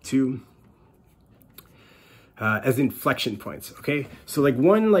lot to, as inflection points. Okay. So like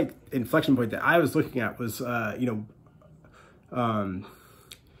one like inflection point that I was looking at was,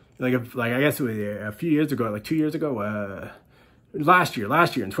 like I guess it was a few years ago, like 2 years ago, last year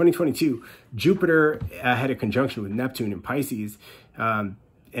in 2022, Jupiter had a conjunction with Neptune in Pisces, and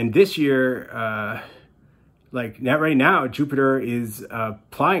this year, right now, Jupiter is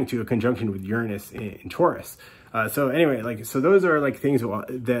applying to a conjunction with Uranus in Taurus. So anyway, so those are like things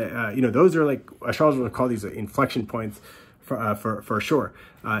that those are like astrologers would call these inflection points for sure.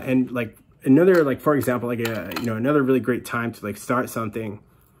 And like another, like for example, like another really great time to like start something.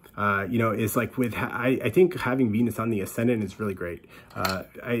 Is like with, I think having Venus on the ascendant is really great. I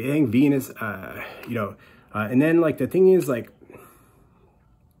think Venus, and then like the thing is like,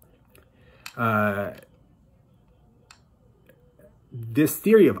 this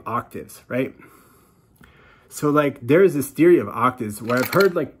theory of octaves, right? So like there's this theory of octaves where I've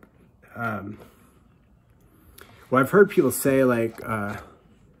heard like, I've heard people say like, I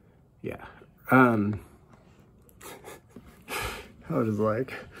was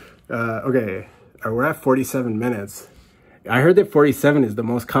like, okay, we're at 47 minutes. I heard that 47 is the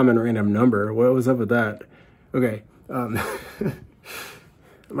most common random number. What was up with that? Okay.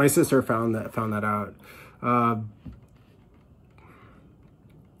 My sister found that out.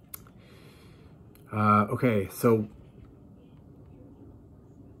 Okay, so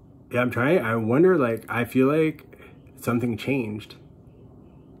yeah, I wonder, like, I feel like something changed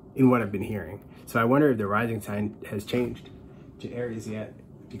in what I've been hearing. So I wonder if the rising sign has changed to Aries yet,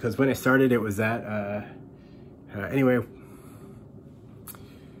 because when I started it was that anyway,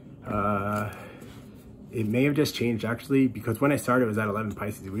 it may have just changed actually, because when I started it was at 11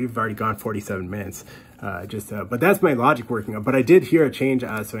 Pisces. We've already gone 47 minutes, but that's my logic working up. But I did hear a change,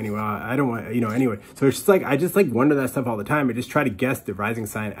 so anyway, I don't want, anyway, so it's just like, I just like wonder that stuff all the time. I just try to guess the rising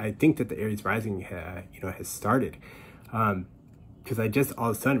sign. I think that the Aries rising, has started, because I just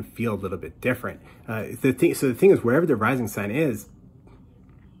all of a sudden feel a little bit different. So the thing is, wherever the rising sign is,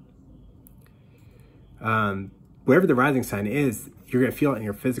 you're gonna feel it in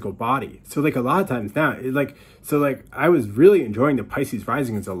your physical body. So like a lot of times now, I was really enjoying the Pisces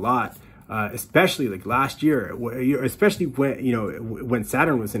risings a lot, especially like last year, especially when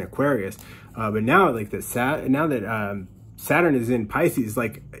Saturn was in Aquarius. But now like Saturn is in Pisces,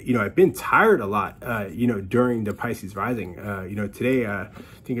 like, I've been tired a lot, during the Pisces rising. Today, I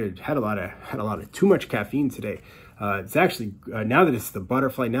think I had a lot of too much caffeine today. It's actually, now that it's the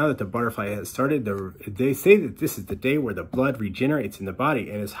butterfly, now that the butterfly has started, they say that this is the day where the blood regenerates in the body,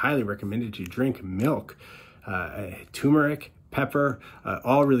 and it's highly recommended to drink milk. turmeric, pepper,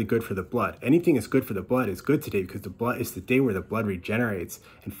 all really good for the blood. Anything that's good for the blood is good today, because the blood is the day where the blood regenerates.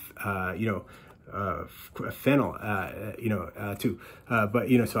 And fennel, too. But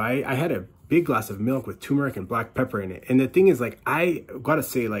so I had a big glass of milk with turmeric and black pepper in it. And the thing is, like, I gotta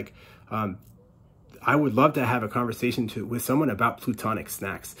say, like, I would love to have a conversation with someone about plutonic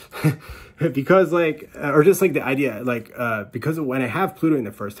snacks, because, like, or just like the idea, like, because when I have Pluto in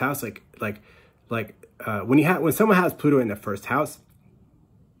the first house, when someone has Pluto in the first house,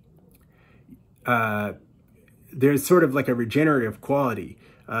 there's sort of like a regenerative quality.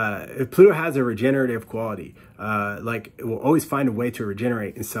 If Pluto has a regenerative quality, like, it will always find a way to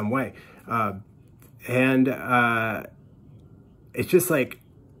regenerate in some way. It's just like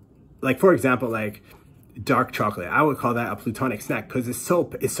for example, like dark chocolate, I would call that a plutonic snack, because it's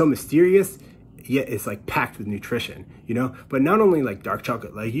so mysterious, yet it's like packed with nutrition, but not only like dark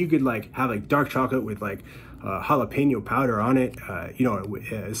chocolate, like you could like have like dark chocolate with like jalapeno powder on it,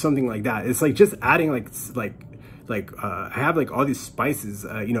 something like that. It's like just adding I have like all these spices,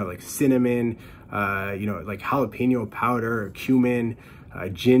 like cinnamon, like jalapeno powder, cumin,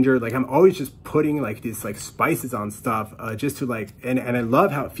 ginger. Like, I'm always just putting like these like spices on stuff, just to like, and I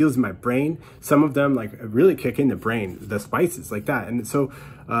love how it feels in my brain. Some of them like really kick in the brain, the spices like that. And so,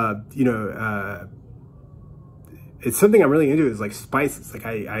 it's something I'm really into, is like spices. Like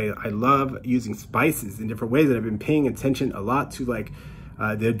I love using spices in different ways, and I've been paying attention a lot to like,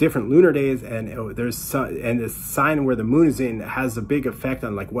 the different lunar days, and the sign where the moon is in has a big effect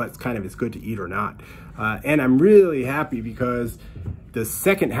on like what kind of is good to eat or not. And I'm really happy because the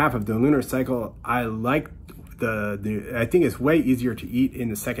second half of the lunar cycle, I like I think it's way easier to eat in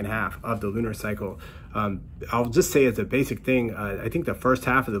the second half of the lunar cycle. I'll just say as a basic thing, I think the first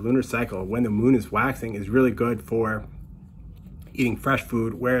half of the lunar cycle, when the moon is waxing, is really good for eating fresh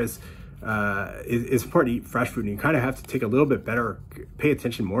food, whereas it's important to eat fresh food, and you kind of have to take a little bit better, pay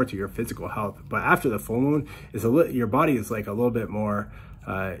attention more to your physical health. But after the full moon, your body is like a little bit more,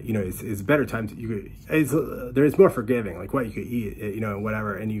 it's a better time there's more forgiving, like what you could eat,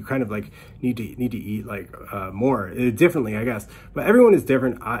 whatever, and you kind of like need to eat like more differently, I guess. But everyone is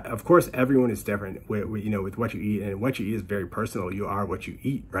different. Of course, everyone is different with what you eat, and what you eat is very personal. You are what you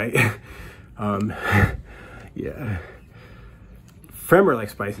eat, right? Yeah. Frember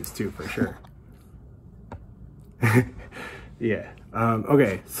likes spices too, for sure. Yeah.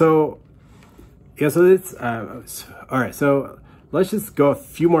 Okay. So, yeah. So it's all right. So let's just go a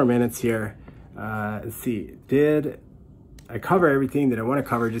few more minutes here. Let's see. Did I cover everything that I want to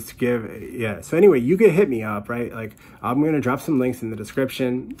cover? Just to give. Yeah. So anyway, you can hit me up, right? Like, I'm gonna drop some links in the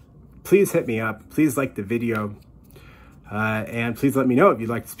description. Please hit me up. Please like the video, and please let me know if you'd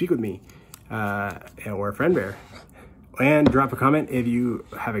like to speak with me, or Friend Bear. And drop a comment if you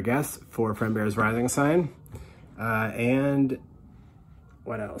have a guess for Friend Bear's rising sign. And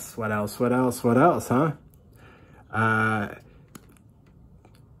what else, huh?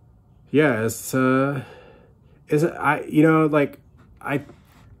 Yeah,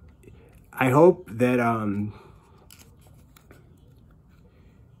 I hope that,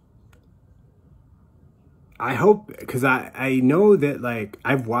 because I know that, like,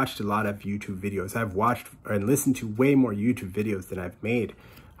 I've watched a lot of YouTube videos. I've watched and listened to way more YouTube videos than I've made.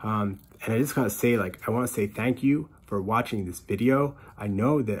 And I just gotta say, like, I want to say thank you for watching this video. I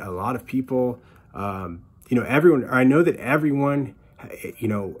know that a lot of people, I know that everyone,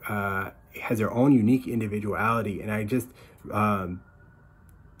 has their own unique individuality. And I just,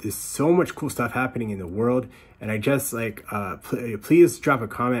 there's so much cool stuff happening in the world. And I just like, please drop a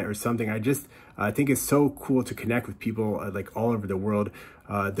comment or something. I think it's so cool to connect with people like all over the world.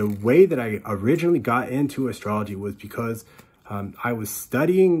 The way that I originally got into astrology was because I was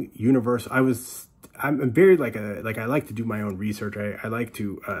studying universal. I'm very I like to do my own research. I like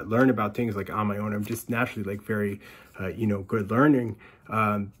to learn about things like on my own. I'm just naturally like very, good learning.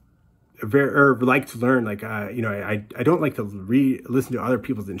 Like to learn, like, I don't like to listen to other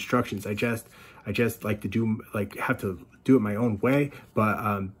people's instructions. I just like to have to do it my own way. But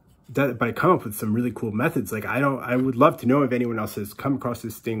I come up with some really cool methods. Like, I would love to know if anyone else has come across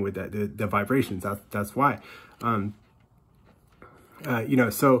this thing with the vibrations. That's why, so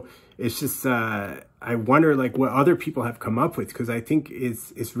it's just, I wonder like what other people have come up with, because I think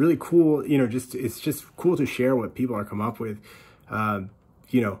it's really cool, it's just cool to share what people are come up with, and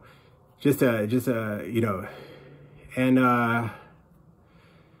just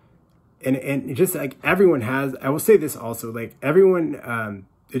like everyone has, I will say this also, like everyone,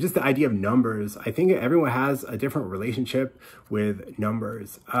 it's just the idea of numbers. I think everyone has a different relationship with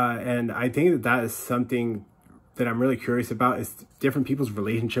numbers. And I think that is something that I'm really curious about, is different people's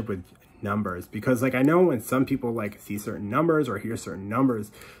relationship with numbers, because like I know when some people like see certain numbers or hear certain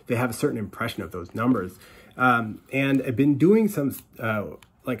numbers, they have a certain impression of those numbers. And I've been doing some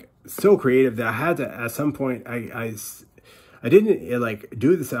like so creative that I had to at some point I didn't like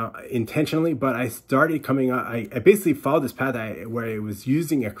do this intentionally, but I started coming up. I basically followed this path where I was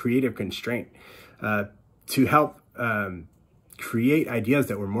using a creative constraint to help create ideas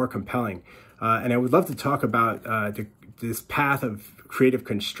that were more compelling. And I would love to talk about this path of creative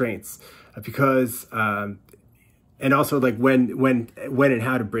constraints because, and also like when and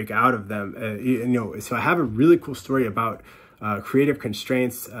how to break out of them. You know, so I have a really cool story about creative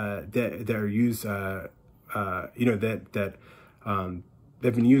constraints that are used. You know, that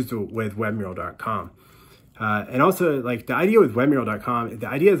they've been used with webmural.com. And also like the idea with webmural.com, the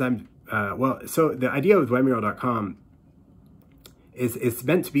idea is so the idea with webmural.com is it's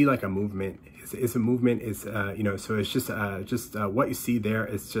meant to be like a movement. It's a movement, you know, so it's just what you see there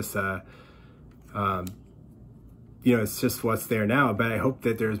is just, you know, it's just what's there now, but I hope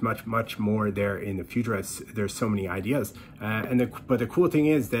that there's much more there in the future as there's so many ideas. But the cool thing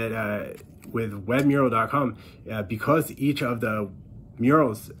is that with webmural.com, because each of the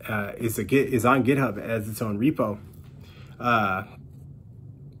murals is on GitHub as its own repo,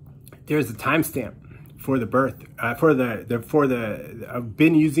 there's a timestamp for the birth, I've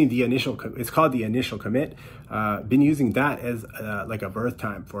been using the initial, it's called the initial commit, been using that as like a birth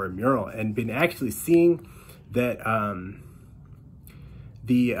time for a mural, and been actually seeing that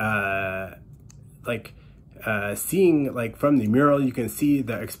seeing like from the mural, you can see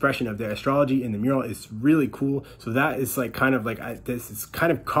the expression of the astrology in the mural is really cool. So that is like kind of like, this has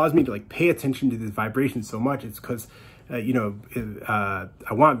kind of caused me to like pay attention to this vibration so much. It's because you know,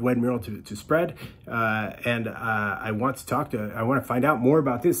 I want WebMural to spread, and I want to find out more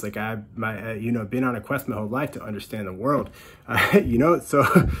about this. Like you know, been on a quest my whole life to understand the world, you know, so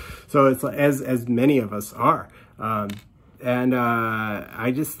it's like, as many of us are, and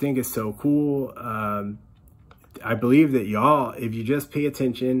I just think it's so cool. I believe that y'all, if you just pay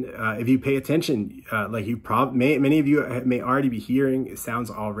attention, like many of you may already be hearing it sounds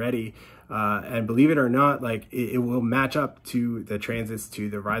already. And believe it or not, like it will match up to the transits to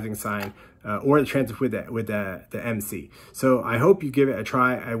the rising sign, or the transits with the MC. So I hope you give it a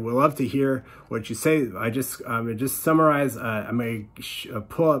try. I would love to hear what you say. I'm gonna just summarize. I'm gonna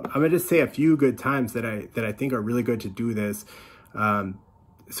pull up. I'm gonna just say a few good times that I think are really good to do this.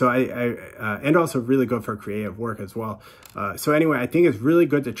 So and also really good for creative work as well. So anyway, I think it's really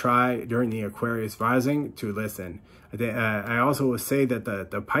good to try during the Aquarius rising to listen. I also will say that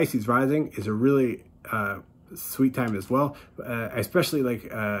the Pisces rising is a really sweet time as well, especially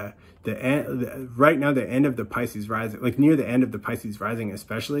like right now, the end of the Pisces rising, like near the end of the Pisces rising,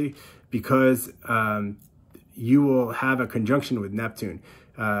 especially because you will have a conjunction with Neptune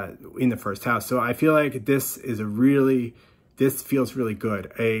in the first house. So I feel like this feels really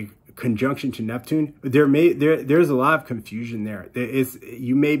good. A conjunction to Neptune, there's a lot of confusion there.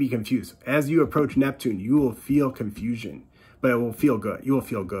 You may be confused as you approach Neptune. You will feel confusion, but it will feel good. You will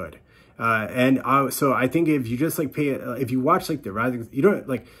feel good, so I think if you just like if you watch like the rising, you don't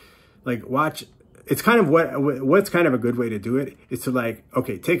like watch. It's kind of what's kind of a good way to do it is to like,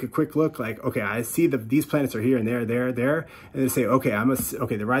 okay, take a quick look, like, okay, I see these planets are here and there, and then say, okay,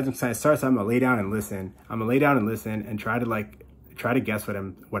 the rising sign starts. I'm gonna lay down and listen. I'm gonna lay down and listen and try to guess what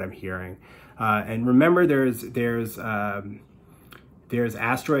I'm hearing. And remember, there's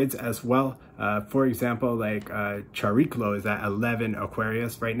asteroids as well. For example, like Chariklo is at 11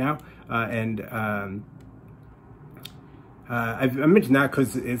 Aquarius right now, and I mentioned that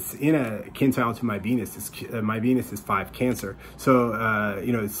because it's in a quintile to my Venus. My Venus is 5 Cancer. So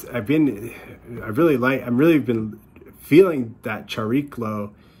you know, I'm really been feeling that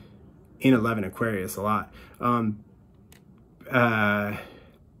Chariklo in 11 Aquarius a lot.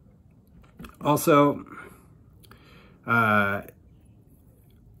 Also,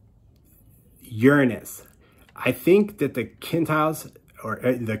 Uranus. I think that the quintiles or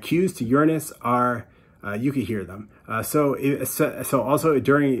the cues to Uranus are, you can hear them. So also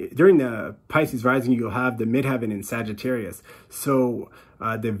during the Pisces rising, you'll have the midheaven in Sagittarius. So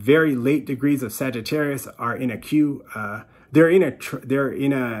the very late degrees of Sagittarius are in a cue. They're in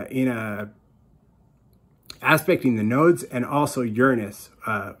a aspecting the nodes, and also Uranus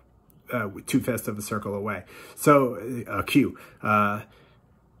 2/5 of a circle away. So a cue.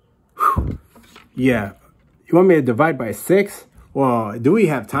 Yeah, you want me to divide by 6? Well, do we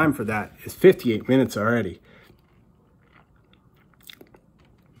have time for that? It's 58 minutes already.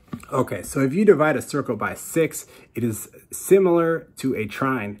 Okay, so if you divide a circle by 6, it is similar to a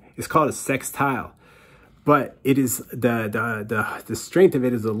trine. It's called a sextile. but it is the strength of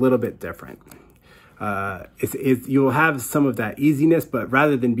it is a little bit different. You'll have some of that easiness, but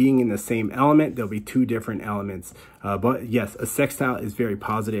rather than being in the same element, there'll be two different elements. But yes, a sextile is very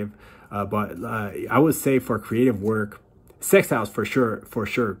positive. But I would say for creative work, sextiles for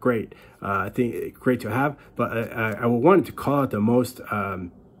sure, great. I think great to have. But I wanted to call out the most the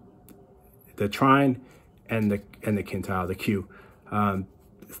trine and the quintile, the Q.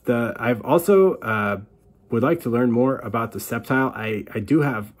 I've also would like to learn more about the septile. I do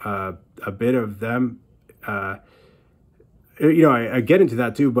have a bit of them. You know, I get into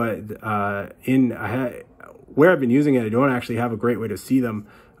that too, but where I've been using it, I don't actually have a great way to see them,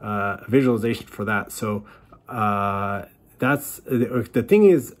 visualization for that. So that's the thing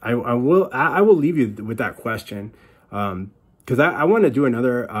is, I will leave you with that question, because I want to do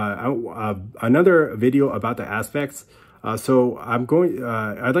another video about the aspects. So I'm going.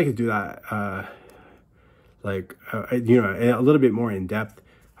 I'd like to do that, you know, a little bit more in depth.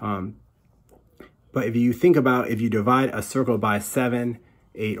 But if you think about, if you divide a circle by 7,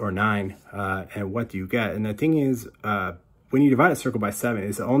 8, or 9, and what do you get? And the thing is, when you divide a circle by 7,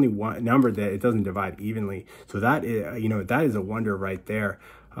 it's the only one number that it doesn't divide evenly. So that is, you know, that is a wonder right there.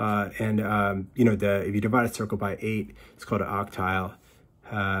 You know, if you divide a circle by 8, it's called an octile,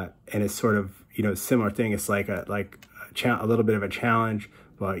 and it's sort of, you know, similar thing. It's like a little bit of a challenge,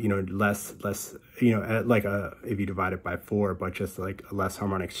 but you know, less, you know, if you divide it by 4, but just like a less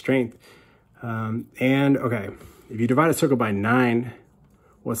harmonic strength. And okay, if you divide a circle by 9,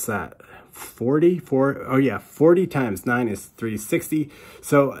 what's that? 40? Oh yeah, 40 times 9 is 360.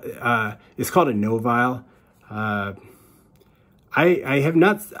 So it's called a novile. I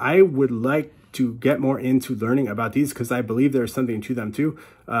would like to get more into learning about these, because I believe there's something to them too.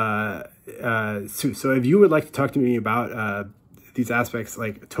 So if you would like to talk to me about these aspects,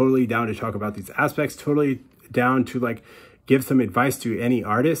 like totally down to talk about these aspects, totally down to like give some advice to any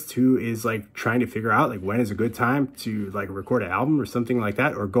artist who is like trying to figure out like when is a good time to like record an album or something like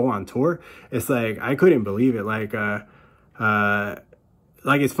that, or go on tour. It's like, I couldn't believe it. Like it's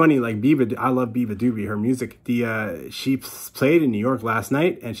funny, like Biba, I love Biba Doobie, her music. She played in New York last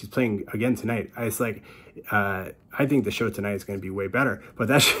night, and she's playing again tonight. It's like, I think the show tonight is going to be way better, but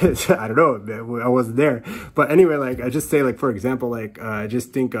that's just, I don't know, I wasn't there. But anyway, like I just say, like, for example, like I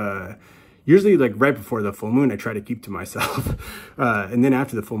just think, usually like right before the full moon, I try to keep to myself. And then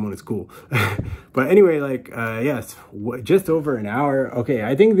after the full moon, it's cool. But anyway, like, yes, just over an hour. Okay,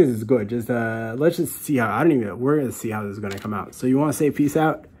 I think this is good. Just, let's just see how, we're going to see how this is going to come out. So you want to say peace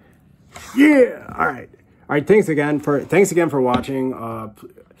out? Yeah. All right. All right. Thanks again for watching.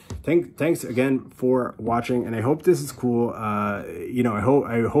 Thanks again for watching. And I hope this is cool. You know,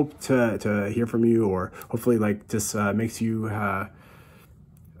 I hope to hear from you, or hopefully like this, makes you,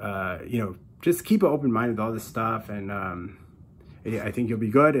 you know, just keep an open mind with all this stuff, and I think you'll be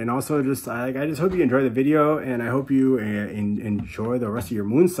good. And also, just I just hope you enjoy the video, and I hope you enjoy the rest of your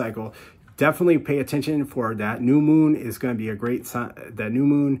moon cycle. Definitely pay attention for that new moon. Is going to be a great sign. That new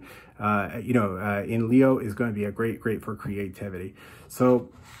moon, you know, in Leo is going to be a great for creativity. So,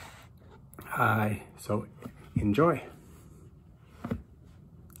 so enjoy.